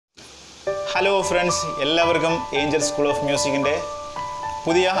Hello friends, എല്ലാവർക്കും Angel school of മ്യൂസിക്കിൻ്റെ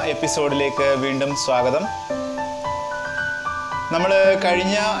പുതിയ എപ്പിസോഡിലേക്ക് വീണ്ടും സ്വാഗതം. നമ്മൾ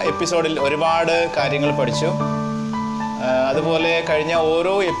കഴിഞ്ഞ എപ്പിസോഡിൽ ഒരുപാട് കാര്യങ്ങൾ പഠിച്ചു. അതുപോലെ കഴിഞ്ഞ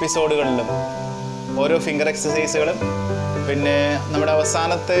ഓരോ എപ്പിസോഡുകളിലും ഓരോ ഫിംഗർ എക്സസൈസുകളും, പിന്നെ നമ്മുടെ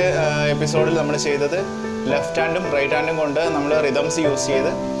അവസാനത്തെ എപ്പിസോഡിൽ നമ്മൾ ചെയ്തത് ലെഫ്റ്റ് ഹാൻഡും റൈറ്റ് ഹാൻഡും കൊണ്ട് നമ്മൾ റിതംസ് യൂസ്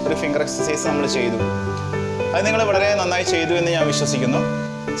ചെയ്ത് ഒരു ഫിംഗർ എക്സസൈസ് നമ്മൾ ചെയ്തു. അത് നിങ്ങൾ വളരെ നന്നായി ചെയ്തു എന്ന് ഞാൻ വിശ്വസിക്കുന്നു.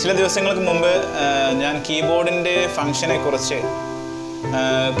 ചില ദിവസങ്ങൾക്ക് മുമ്പ് ഞാൻ കീബോർഡിൻ്റെ ഫങ്ഷനെക്കുറിച്ച്,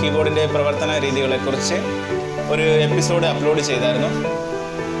 കീബോർഡിൻ്റെ പ്രവർത്തന രീതികളെക്കുറിച്ച് ഒരു എപ്പിസോഡ് അപ്ലോഡ് ചെയ്തായിരുന്നു.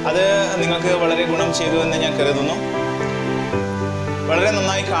 അത് നിങ്ങൾക്ക് വളരെ ഗുണം ചെയ്തു എന്ന് ഞാൻ കരുതുന്നു. വളരെ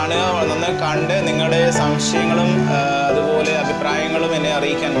നന്നായി കാണുക, നന്നായി കണ്ട് നിങ്ങളുടെ സംശയങ്ങളും അതുപോലെ അഭിപ്രായങ്ങളും എന്നെ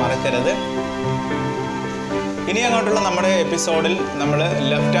അറിയിക്കാൻ മറക്കരുത്. ഇനി അങ്ങോട്ടുള്ള നമ്മുടെ എപ്പിസോഡിൽ നമ്മൾ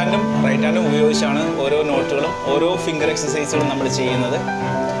ലെഫ്റ്റ് ഹാൻഡും റൈറ്റ് ഹാൻഡും ഉപയോഗിച്ചാണ് ഓരോ നോട്ടുകളും ഓരോ ഫിംഗർ എക്സസൈസുകളും നമ്മൾ ചെയ്യുന്നത്.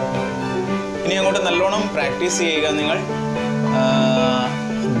 ഇനി അങ്ങോട്ട് നല്ലോണം പ്രാക്ടീസ് ചെയ്യുക. നിങ്ങൾ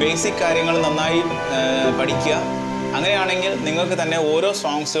ബേസിക് കാര്യങ്ങൾ നന്നായി പഠിക്കുക. അങ്ങനെയാണെങ്കിൽ നിങ്ങൾക്ക് തന്നെ ഓരോ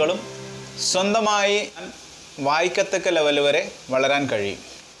സോങ്സുകളും സ്വന്തമായി വായിക്കത്തക്ക ലെവൽ വരെ വളരാൻ കഴിയും.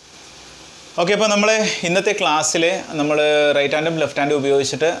 ഓക്കെ, അപ്പോൾ നമ്മൾ ഇന്നത്തെ ക്ലാസ്സിൽ നമ്മൾ റൈറ്റ് ഹാൻഡും ലെഫ്റ്റ് ഹാൻഡും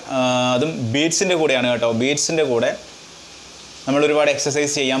ഉപയോഗിച്ചിട്ട്, അതും ബീറ്റ്സിൻ്റെ കൂടെയാണ് കേട്ടോ, ബീറ്റ്സിൻ്റെ കൂടെ നമ്മൾ ഒരുപാട്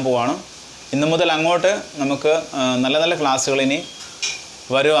എക്സസൈസ് ചെയ്യാൻ പോവാണ്. ഇന്നു മുതൽ അങ്ങോട്ട് നമുക്ക് നല്ല നല്ല ക്ലാസ്സുകൾ ഇനി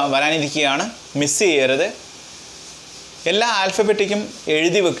വരാനിരിക്കുകയാണ്. മിസ് ചെയ്യരുത്. എല്ലാ ആൽഫബറ്റിക്കും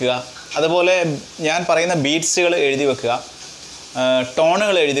എഴുതി വെക്കുക. അതുപോലെ ഞാൻ പറയുന്ന ബീറ്റ്സുകൾ എഴുതി വെക്കുക,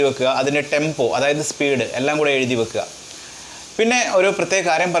 ടോണുകൾ എഴുതി വെക്കുക, അതിൻ്റെ ടെമ്പോ അതായത് സ്പീഡ് എല്ലാം കൂടെ എഴുതി വെക്കുക. പിന്നെ ഒരു പ്രത്യേക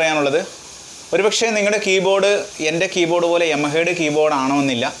കാര്യം പറയാനുള്ളത്, ഒരുപക്ഷെ നിങ്ങളുടെ കീബോർഡ് എൻ്റെ കീബോർഡ് പോലെ യമഹയുടെ കീബോർഡ്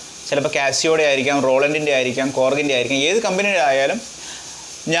ആണോന്നില്ല. ചിലപ്പോൾ കാസിയോയുടെ ആയിരിക്കാം, റോളൻഡിൻ്റെ ആയിരിക്കാം, കോർഗിൻ്റെ ആയിരിക്കാം. ഏത് കമ്പനിയുടെ ആയാലും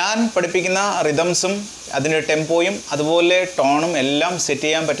ഞാൻ പഠിപ്പിക്കുന്ന റിതംസും അതിൻ്റെ ടെമ്പോയും അതുപോലെ ടോണും എല്ലാം സെറ്റ്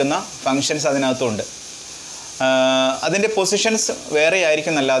ചെയ്യാൻ പറ്റുന്ന ഫങ്ഷൻസ് അതിനകത്തുണ്ട്. അതിൻ്റെ പൊസിഷൻസ് വേറെ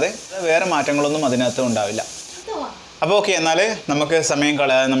ആയിരിക്കും എന്നല്ലാതെ വേറെ മാറ്റങ്ങളൊന്നും അതിനകത്ത് ഉണ്ടാവില്ല. അപ്പോൾ ഓക്കെ, എന്നാൽ നമുക്ക് സമയം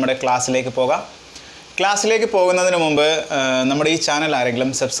കളയാതെ നമ്മുടെ ക്ലാസ്സിലേക്ക് പോകാം. ക്ലാസ്സിലേക്ക് പോകുന്നതിന് മുമ്പ് നമ്മുടെ ഈ ചാനൽ ആരെങ്കിലും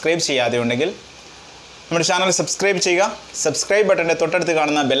സബ്സ്ക്രൈബ് ചെയ്യാതെ ഉണ്ടെങ്കിൽ നമ്മുടെ ചാനൽ സബ്സ്ക്രൈബ് ചെയ്യുക. സബ്സ്ക്രൈബ് ബട്ടൻ്റെ തൊട്ടടുത്ത്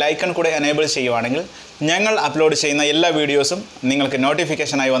കാണുന്ന ബെല്ലൈക്കൺ കൂടെ എനേബിൾ ചെയ്യുവാണെങ്കിൽ ഞങ്ങൾ അപ്ലോഡ് ചെയ്യുന്ന എല്ലാ വീഡിയോസും നിങ്ങൾക്ക്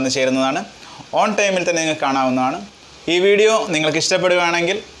നോട്ടിഫിക്കേഷനായി വന്നു ചേരുന്നതാണ്. ഓൺ ടൈമിൽ തന്നെ നിങ്ങൾക്ക് കാണാവുന്നതാണ്. ഈ വീഡിയോ നിങ്ങൾക്ക്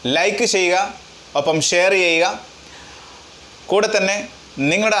ഇഷ്ടപ്പെടുകയാണെങ്കിൽ ലൈക്ക് ചെയ്യുക, ഒപ്പം ഷെയർ ചെയ്യുക. കൂടെ തന്നെ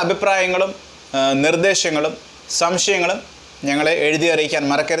നിങ്ങളുടെ അഭിപ്രായങ്ങളും നിർദ്ദേശങ്ങളും സംശയങ്ങളും ഞങ്ങളെ എഴുതി അറിയിക്കാൻ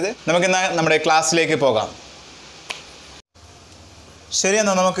മറക്കരുത്. നമുക്കിന്ന് നമ്മുടെ ക്ലാസ്സിലേക്ക് പോകാം.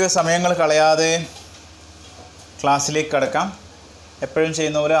 ശരിയെന്നാൽ നമുക്ക് സമയങ്ങൾ കളയാതെ ക്ലാസ്സിലേക്ക് കടക്കാം. എപ്പോഴും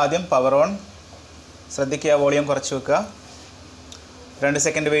ചെയ്യുന്ന പോലെ ആദ്യം പവർ ഓൺ. ശ്രദ്ധിക്കുക, വോളിയം കുറച്ച് വെക്കുക. 2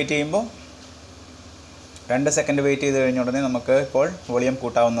 സെക്കൻഡ് വെയിറ്റ് ചെയ്യുമ്പോൾ 2 സെക്കൻഡ് വെയിറ്റ് ചെയ്ത് കഴിഞ്ഞ ഉടനെ നമുക്ക് ഇപ്പോൾ വോളിയം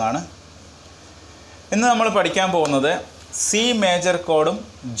കൂട്ടാവുന്നതാണ്. ഇന്ന് നമ്മൾ പഠിക്കാൻ പോകുന്നത് സി മേജർ കോഡും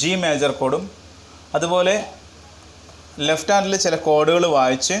ജി മേജർ കോഡും, അതുപോലെ ലെഫ്റ്റ് ഹാൻഡിൽ ചില കോഡുകൾ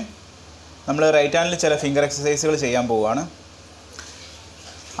വായിച്ച് നമ്മൾ റൈറ്റ് ഹാൻഡിൽ ചില ഫിംഗർ എക്സസൈസുകൾ ചെയ്യാൻ പോവുകയാണ്.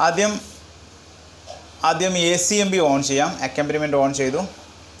 ആദ്യം ACMB ഓൺ ചെയ്യാം. അക്കംപനിമെൻ്റ് ഓൺ ചെയ്തു.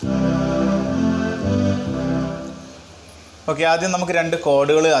 ഓക്കെ, ആദ്യം നമുക്ക് 2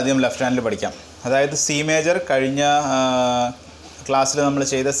 കോഡുകൾ ആദ്യം ലെഫ്റ്റ് ഹാൻഡിൽ പഠിക്കാം. അതായത് സി മേജർ, കഴിഞ്ഞ ക്ലാസ്സിൽ നമ്മൾ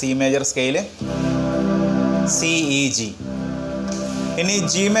ചെയ്ത സി മേജർ സ്കെയില് CEG. ഇനി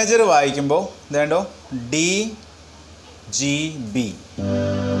ജി മേജർ വായിക്കുമ്പോൾ ഇതേണ്ടോ DGB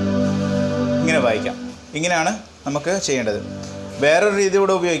ഇങ്ങനെ വായിക്കാം. ഇങ്ങനെയാണ് നമുക്ക് ചെയ്യേണ്ടത്. വേറൊരു രീതി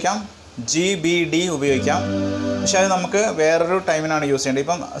കൂടെ ഉപയോഗിക്കാം, GBD ഉപയോഗിക്കാം. പക്ഷേ അത് നമുക്ക് വേറൊരു ടൈമിനാണ് യൂസ് ചെയ്യേണ്ടത്.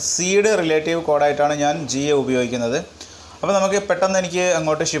 ഇപ്പം സിയുടെ റിലേറ്റീവ് കോഡായിട്ടാണ് ഞാൻ G ഉപയോഗിക്കുന്നത്. അപ്പോൾ നമുക്ക് പെട്ടെന്ന് എനിക്ക്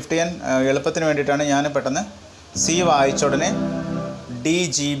അങ്ങോട്ട് ഷിഫ്റ്റ് ചെയ്യാൻ എളുപ്പത്തിന് വേണ്ടിയിട്ടാണ് ഞാൻ പെട്ടെന്ന് സി വായിച്ച ഉടനെ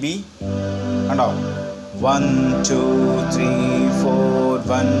DGB കണ്ടോ, 1 2 3 4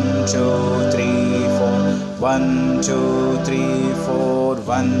 1 2 3 4 1 2 3 4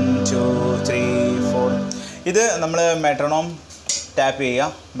 1 2 3 4. ഇത് നമ്മൾ മെട്രോണോം ടാപ്പ്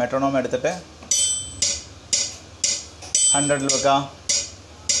ചെയ്യുക. മെട്രോണോം എടുത്തിട്ട് 100ൽ വെക്കാം.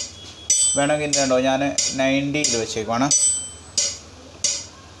 വേണമെങ്കിൽ ഉണ്ടോ, ഞാൻ 90ൽ വെച്ചേക്കുവാണ്.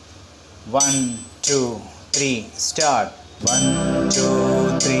 1 2 3 സ്റ്റാർട്ട്. 1 2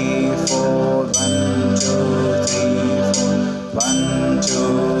 3 4 1 2 3 4 1 2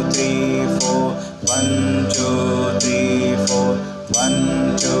 3 4 1 2 3 4 1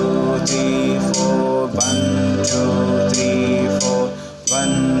 2 3 4 1 2 3 4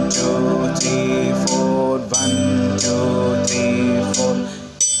 1 2 3 4 1 2 3 4.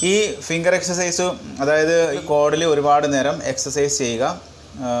 ഈ ഫിംഗർ എക്സസൈസ്, അതായത് ഈ കോഡിൽ ഒരുപാട് നേരം എക്സസൈസ് ചെയ്യുക.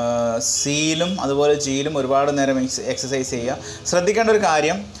 സിയിലും അതുപോലെ ജിയിലും ഒരുപാട് നേരം എക്സസൈസ് ചെയ്യുക. ശ്രദ്ധിക്കേണ്ട ഒരു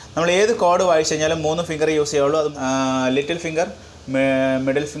കാര്യം, നമ്മൾ ഏത് കോഡ് വായിച്ചു കഴിഞ്ഞാലും 3 ഫിംഗർ യൂസ് ചെയ്യുള്ളൂ. അത് little finger,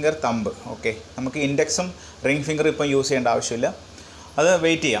 middle finger, thumb. Okay, നമുക്ക് ഇൻഡെക്സും റിംഗ് ഫിംഗർ ഇപ്പം യൂസ് ചെയ്യേണ്ട ആവശ്യമില്ല. അത്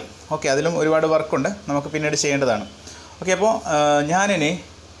വെയിറ്റ് ചെയ്യാം. ഓക്കെ, അതിലും ഒരുപാട് വർക്കുണ്ട്, നമുക്ക് പിന്നീട് ചെയ്യേണ്ടതാണ്. ഓക്കെ, അപ്പോൾ ഞാനിനി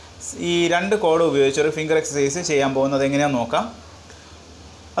ഈ 2 കോഡ് ഉപയോഗിച്ച് ഒരു ഫിംഗർ എക്സസൈസ് ചെയ്യാൻ പോകുന്നത് എങ്ങനെയാണെന്ന് നോക്കാം.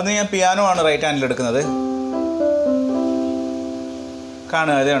 അത് ഞാൻ പിയാനോ ആണ് റൈറ്റ് ഹാൻഡിൽ എടുക്കുന്നത്.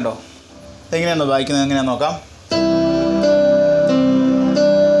 കാണുക, ഇത് കണ്ടോ, എങ്ങനെയാണോ വായിക്കുന്നത് എങ്ങനെയാണെന്ന് നോക്കാം.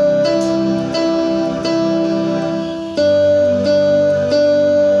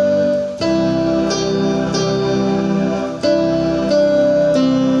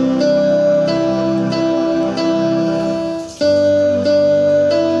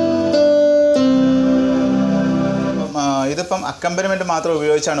 ഇതിപ്പം അക്കമ്പനിമെൻറ്റ് മാത്രം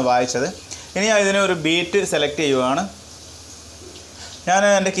ഉപയോഗിച്ചാണ് വായിച്ചത്. ഇനി ഞാൻ ഇതിന് ഒരു ബീറ്റ് സെലക്ട് ചെയ്യുകയാണ്. ഞാൻ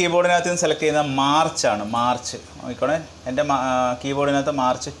എൻ്റെ കീബോർഡിനകത്ത് നിന്ന് സെലക്ട് ചെയ്യുന്ന മാർച്ചാണ്. മാർച്ച് നോക്കിക്കോണേ, എൻ്റെ കീബോർഡിനകത്ത്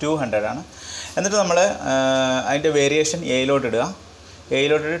മാർച്ച് 200 ആണ്. എന്നിട്ട് നമ്മൾ അതിൻ്റെ വേരിയേഷൻ എയിലോട്ട് ഇടുക.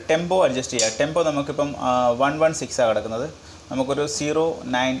 എയിലോട്ടിട്ട് ടെമ്പോ അഡ്ജസ്റ്റ് ചെയ്യുക. ടെമ്പോ നമുക്കിപ്പം 116 കിടക്കുന്നത്, നമുക്കൊരു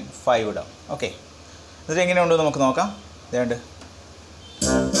 095 ഇടാം. ഓക്കെ, എന്നിട്ട് എങ്ങനെയുണ്ടോ നമുക്ക് നോക്കാം. ഇതുണ്ട്.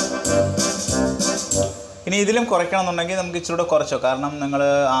 ഇനി ഇതിലും കുറയ്ക്കണം എന്നുണ്ടെങ്കിൽ നമുക്ക് ഇച്ചിരി കൂടെ കുറച്ചോ, കാരണം നിങ്ങൾ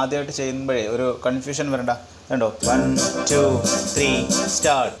ആദ്യമായിട്ട് ചെയ്യുമ്പോഴേ ഒരു കൺഫ്യൂഷൻ വരണ്ട. കണ്ടോ, 1 2 3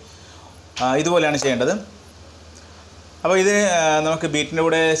 സ്റ്റാർട്ട്, ഇതുപോലെയാണ് ചെയ്യേണ്ടത്. അപ്പോൾ ഇത് നമുക്ക് ബീറ്റിൻ്റെ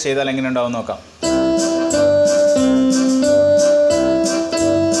കൂടെ ചെയ്താൽ എങ്ങനെ ഉണ്ടാവും നോക്കാം.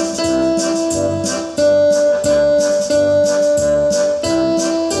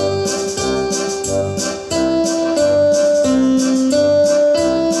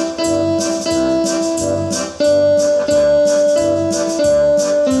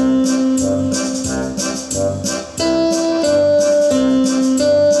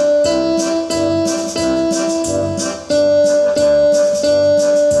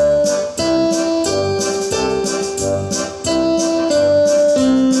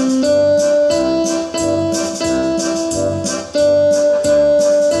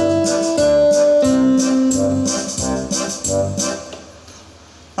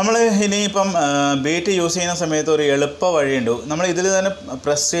 നമ്മൾ ഇനിയിപ്പം ബീറ്റ് യൂസ് ചെയ്യുന്ന സമയത്ത് ഒരു എളുപ്പ വഴിയുണ്ട്. നമ്മൾ ഇതിൽ തന്നെ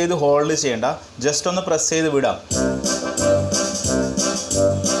പ്രസ് ചെയ്ത് ഹോൾഡ് ചെയ്യേണ്ട, ജസ്റ്റ് ഒന്ന് പ്രസ് ചെയ്ത് വിടാം.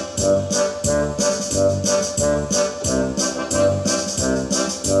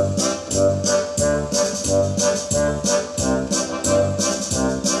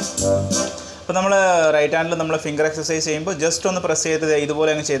 അപ്പോൾ നമ്മൾ റൈറ്റ് ഹാൻഡിൽ നമ്മൾ ഫിംഗർ എക്സസൈസ് ചെയ്യുമ്പോൾ ജസ്റ്റ് ഒന്ന് പ്രസ് ചെയ്ത്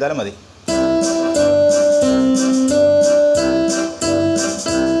ഇതുപോലെ അങ്ങ് ചെയ്താലും മതി.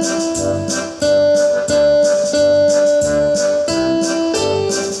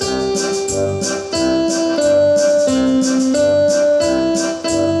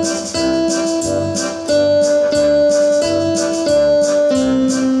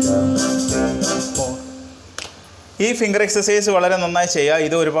 ഈ ഫിംഗർ എക്സസൈസ് വളരെ നന്നായി ചെയ്യുക.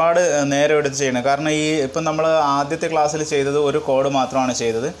 ഇത് ഒരുപാട് നേരം എടുത്ത് ചെയ്യണം. കാരണം ഇപ്പം നമ്മൾ ആദ്യത്തെ ക്ലാസ്സിൽ ചെയ്തത് ഒരു കോഡ് മാത്രമാണ്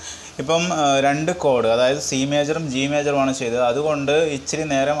ചെയ്തത്. ഇപ്പം 2 കോഡ്, അതായത് സി മേജറും ജി മേജറുമാണ് ചെയ്തത്. അതുകൊണ്ട് ഇച്ചിരി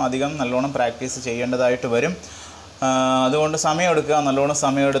നേരം അധികം നല്ലോണം പ്രാക്ടീസ് ചെയ്യേണ്ടതായിട്ട് വരും. അതുകൊണ്ട് സമയമെടുക്കുക, നല്ലോണം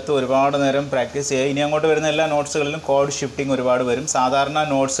സമയമെടുത്ത് ഒരുപാട് നേരം പ്രാക്ടീസ് ചെയ്യുക. ഇനി അങ്ങോട്ട് വരുന്ന എല്ലാ നോട്ട്സുകളിലും കോഡ് ഷിഫ്റ്റിംഗ് ഒരുപാട് വരും. സാധാരണ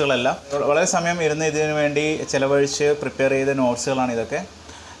നോട്ട്സുകളല്ല, വളരെ സമയം ഇരുന്ന് ഇതിനു വേണ്ടി ചിലവഴിച്ച് പ്രിപ്പയർ ചെയ്ത നോട്ട്സുകളാണ് ഇതൊക്കെ.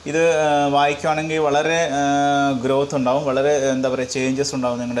 ഇത് വായിക്കുകയാണെങ്കിൽ വളരെ ഗ്രോത്ത് ഉണ്ടാവും, വളരെ എന്താ പറയുക ചേഞ്ചസ്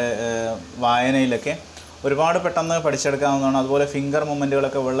ഉണ്ടാവും നിങ്ങളുടെ വായനയിലൊക്കെ. ഒരുപാട് പെട്ടെന്ന് പഠിച്ചെടുക്കാവുന്നതാണ്. അതുപോലെ ഫിംഗർ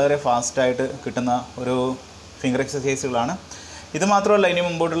മൂവ്മെൻറ്റുകളൊക്കെ വളരെ ഫാസ്റ്റായിട്ട് കിട്ടുന്ന ഒരു ഫിംഗർ എക്സസൈസുകളാണ്. ഇത് മാത്രമല്ല, ഇനി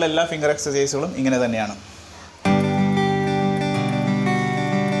മുമ്പോട്ടുള്ള എല്ലാ ഫിംഗർ എക്സസൈസുകളും ഇങ്ങനെ തന്നെയാണ്.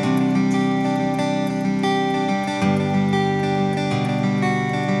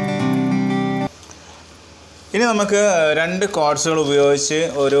 ഇനി നമുക്ക് 2 കോഡ്സുകൾ ഉപയോഗിച്ച്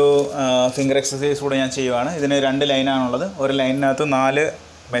ഒരു ഫിംഗർ എക്സസൈസ് കൂടെ ഞാൻ ചെയ്യുവാണ്. ഇതിന് 2 ലൈനാണുള്ളത്. ഒരു ലൈനിനകത്ത് 4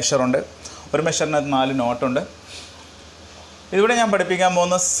 മെഷറുണ്ട്, ഒരു മെഷറിനകത്ത് 4 നോട്ടുണ്ട്. ഇതിവിടെ ഞാൻ പഠിപ്പിക്കാൻ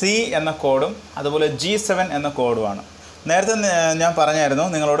പോകുന്ന C എന്ന കോഡും അതുപോലെ G7 എന്ന കോഡുമാണ്. നേരത്തെ ഞാൻ പറഞ്ഞായിരുന്നു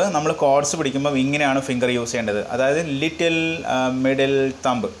നിങ്ങളോട്, നമ്മൾ കോഡ്സ് പിടിക്കുമ്പോൾ ഇങ്ങനെയാണ് ഫിംഗർ യൂസ് ചെയ്യേണ്ടത്, അതായത് ലിറ്റിൽ, മിഡിൽ,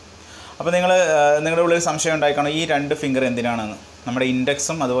 തമ്പ്. അപ്പോൾ നിങ്ങളുടെ ഉള്ളിൽ സംശയം ഉണ്ടായിക്കാണോ ഈ 2 ഫിംഗർ എന്തിനാണെന്ന്. നമ്മുടെ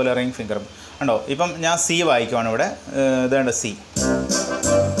ഇൻഡെക്സും അതുപോലെ റിംഗ് ഫിംഗറും ഉണ്ടോ. ഇപ്പം ഞാൻ സി വായിക്കുവാണ് ഇവിടെ. ഇതേണ്ട സി.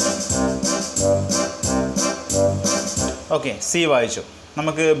 ഓക്കെ, സി വായിച്ചു.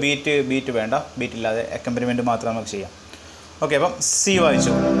 നമുക്ക് ബീറ്റ് വേണ്ട, ബീറ്റില്ലാതെ അക്കമ്പനിമെൻറ്റ് മാത്രം നമുക്ക് ചെയ്യാം. ഓക്കെ, അപ്പം സി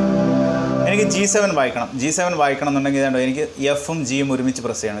വായിച്ചു. എനിക്ക് G7 വായിക്കണം. G7 വായിക്കണം എന്നുണ്ടെങ്കിൽ ഇതുണ്ടോ, എനിക്ക് എഫും ജിയും ഒരുമിച്ച്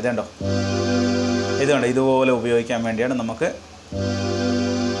പ്രസ് ചെയ്യണം. ഇതുണ്ടോ, ഇതുണ്ട്. ഇതുപോലെ ഉപയോഗിക്കാൻ വേണ്ടിയാണ് നമുക്ക്.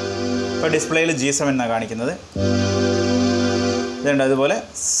 ഇപ്പോൾ ഡിസ്പ്ലേയിൽ G7 എന്നാണ് കാണിക്കുന്നത്. ഇതുണ്ട്. അതുപോലെ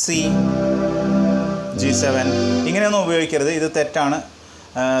C, G7 ഇങ്ങനെയൊന്നും ഉപയോഗിക്കരുത്, ഇത് തെറ്റാണ്.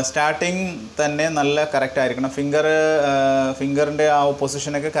 സ്റ്റാർട്ടിങ് തന്നെ നല്ല കറക്റ്റ് ആയിരിക്കണം. ഫിംഗറിൻ്റെ ആ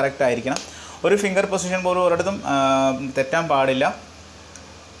പൊസിഷനൊക്കെ കറക്റ്റ് ആയിരിക്കണം. ഒരു ഫിംഗർ പൊസിഷൻ പോലും ഒരിടത്തും തെറ്റാൻ പാടില്ല.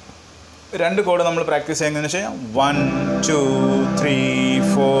 2 കോഡ് നമ്മൾ പ്രാക്ടീസ് ചെയ്യുന്നതെന്ന് വെച്ച് കഴിഞ്ഞാൽ 1 2 3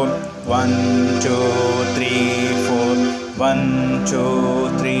 4 1 2 3 4 1 2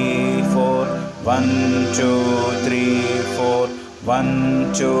 3 4 1 2 3 4 1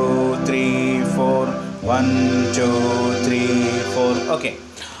 2 3 4 1 2 3 4. ഓക്കെ,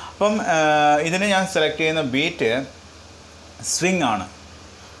 അപ്പം ഇതിന് ഞാൻ സെലക്ട് ചെയ്യുന്ന ബീറ്റ് സ്വിങ് ആണ്.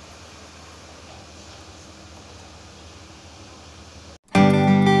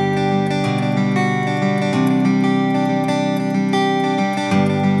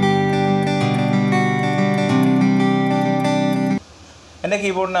 എൻ്റെ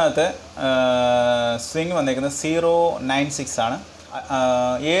കീബോർഡിനകത്ത് സ്വിങ് വന്നേക്കുന്നത് 096 ആണ്.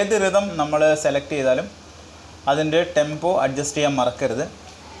 ഏത് റിതം നമ്മൾ സെലക്ട് ചെയ്താലും അതിൻ്റെ ടെമ്പോ അഡ്ജസ്റ്റ് ചെയ്യാൻ മറക്കരുത്.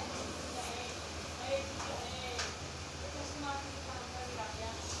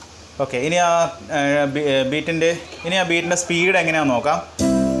 ഓക്കെ, ഇനി ആ ബീറ്റിൻ്റെ സ്പീഡ് എങ്ങനെയാണെന്ന് നോക്കാം.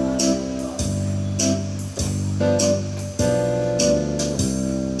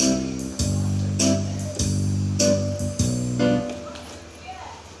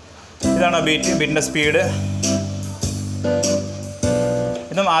 ഇതാണ് ബീറ്റിൻ്റെ സ്പീഡ്.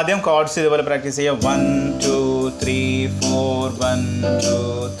 ഇതും ആദ്യം കോഡ്സ് ഇതുപോലെ പ്രാക്ടീസ് ചെയ്യുക. 1 2 3 4 1 2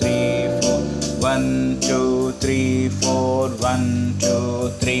 3 4 1 2 3 4 1 2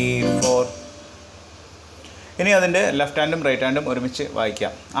 3 4. ഇനി അതിൻ്റെ ലെഫ്റ്റ് ഹാൻഡും റൈറ്റ് ഹാൻഡും ഒരുമിച്ച്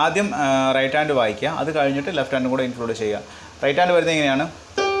വായിക്കാം. ആദ്യം റൈറ്റ് ഹാൻഡ് വായിക്കുക, അത് കഴിഞ്ഞിട്ട് ലെഫ്റ്റ് ഹാൻഡും കൂടെ ഇൻക്ലൂഡ് ചെയ്യുക. റൈറ്റ് ഹാൻഡ് വരുന്നത് എങ്ങനെയാണ്?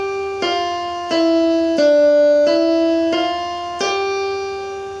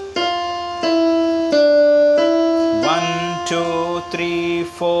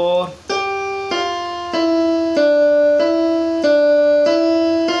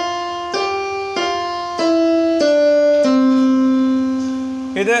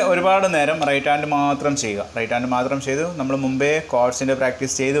 ഇത് ഒരുപാട് നേരം റൈറ്റ് ഹാൻഡ് മാത്രം ചെയ്യുക. റൈറ്റ് ഹാൻഡ് മാത്രം ചെയ്തു. നമ്മൾ മുമ്പേ കോഡ്സിൻ്റെ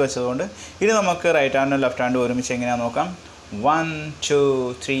പ്രാക്ടീസ് ചെയ്ത് വെച്ചതുകൊണ്ട് ഇനി നമുക്ക് റൈറ്റ് ഹാൻഡും ലെഫ്റ്റ് ഹാൻഡും ഒരുമിച്ച് എങ്ങനെയാണെന്ന് നോക്കാം. 1 2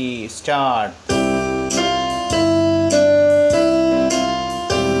 3 സ്റ്റാർട്ട്.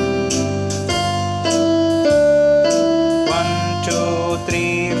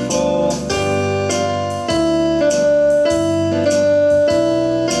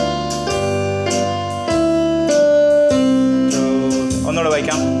 ഒന്നുകൂടെ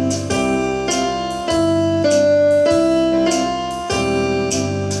വായിക്കാം.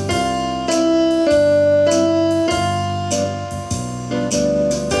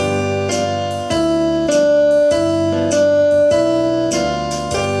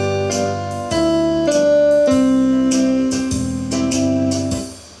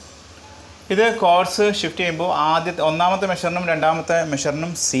 ഇത് കോഡ്സ് ഷിഫ്റ്റ് ചെയ്യുമ്പോൾ ഒന്നാമത്തെ മെഷറിനും രണ്ടാമത്തെ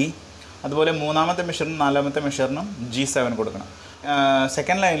മെഷറിനും സി, അതുപോലെ മൂന്നാമത്തെ മെഷറിനും നാലാമത്തെ മെഷറിനും G7 കൊടുക്കണം.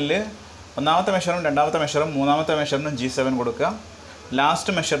 സെക്കൻഡ് ലൈനിൽ ഒന്നാമത്തെ മെഷറും രണ്ടാമത്തെ മെഷറും മൂന്നാമത്തെ മെഷറിനും G7 കൊടുക്കുക.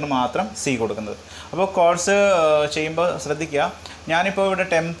 ലാസ്റ്റ് മെഷറിന് മാത്രം സി കൊടുക്കുന്നത്. അപ്പോൾ കോഡ്സ് ചെയ്യുമ്പോൾ ശ്രദ്ധിക്കുക. ഞാനിപ്പോൾ ഇവിടെ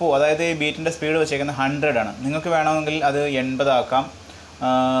ടെമ്പോ, അതായത് ഈ ബീറ്റിൻ്റെ സ്പീഡ് വെച്ചേക്കുന്നത് 100 ആണ്. നിങ്ങൾക്ക് വേണമെങ്കിൽ അത് 80 ആക്കാം,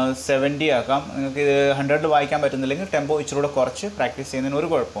 70 ആക്കാം. നിങ്ങൾക്ക് ഇത് 100 വായിക്കാൻ പറ്റുന്നില്ലെങ്കിൽ ടെമ്പോ ഇച്ചിരി കൂടെ കുറച്ച് പ്രാക്ടീസ് ചെയ്യുന്നതിന് ഒരു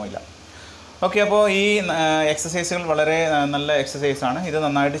കുഴപ്പമില്ല. ഓക്കെ, അപ്പോൾ ഈ എക്സസൈസുകൾ വളരെ നല്ല എക്സസൈസാണ്. ഇത്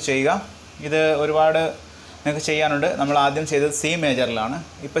നന്നായിട്ട് ചെയ്യുക. ഇത് ഒരുപാട് നിങ്ങൾക്ക് ചെയ്യാനുണ്ട്. നമ്മൾ ആദ്യം ചെയ്തത് സി മേജറിലാണ്.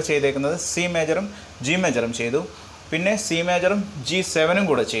 ഇപ്പോൾ ചെയ്തേക്കുന്നത് സി മേജറും ജി മേജറും ചെയ്തു. പിന്നെ സി മേജറും G7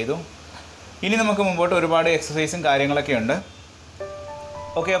 കൂടെ ചെയ്തു. ഇനി നമുക്ക് മുമ്പോട്ട് ഒരുപാട് എക്സസൈസും കാര്യങ്ങളൊക്കെ ഉണ്ട്.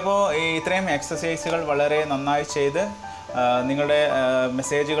 ഓക്കെ, അപ്പോൾ ഇത്രയും എക്സസൈസുകൾ വളരെ നന്നായി ചെയ്ത് നിങ്ങളുടെ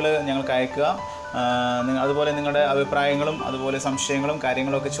മെസ്സേജുകൾ ഞങ്ങൾക്ക് അയക്കുക. അതുപോലെ നിങ്ങളുടെ അഭിപ്രായങ്ങളും അതുപോലെ സംശയങ്ങളും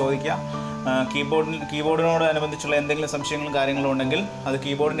കാര്യങ്ങളൊക്കെ ചോദിക്കുക. കീബോർഡിനോട് അനുബന്ധിച്ചുള്ള എന്തെങ്കിലും സംശയങ്ങളും കാര്യങ്ങളും ഉണ്ടെങ്കിൽ അത്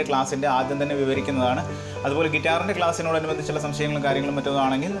കീബോർഡിൻ്റെ ക്ലാസ്സിൻ്റെ ആദ്യം തന്നെ വിവരിക്കുന്നതാണ്. അതുപോലെ ഗിറ്റാറിൻ്റെ ക്ലാസ്സിനോടനുബന്ധിച്ചുള്ള സംശയങ്ങളും കാര്യങ്ങളും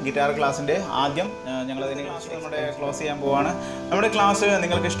മറ്റൊന്നാണെങ്കിൽ ഗിറ്റാർ ക്ലാസ്സിൻ്റെ ആദ്യം ഞങ്ങളതിനെ നമ്മുടെ ക്ലോസ് ചെയ്യാൻ പോവുകയാണ്. നമ്മുടെ ക്ലാസ്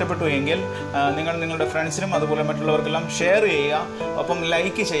നിങ്ങൾക്ക് ഇഷ്ടപ്പെട്ടു എങ്കിൽ നിങ്ങൾ നിങ്ങളുടെ ഫ്രണ്ട്സിനും അതുപോലെ മറ്റുള്ളവർക്കെല്ലാം ഷെയർ ചെയ്യുക, ഒപ്പം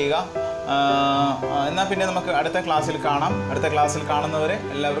ലൈക്ക് ചെയ്യുക. എന്നാൽ പിന്നെ നമുക്ക് അടുത്ത ക്ലാസ്സിൽ കാണാം. അടുത്ത ക്ലാസ്സിൽ കാണുന്നവരെ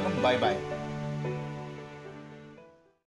എല്ലാവർക്കും ബൈ ബൈ.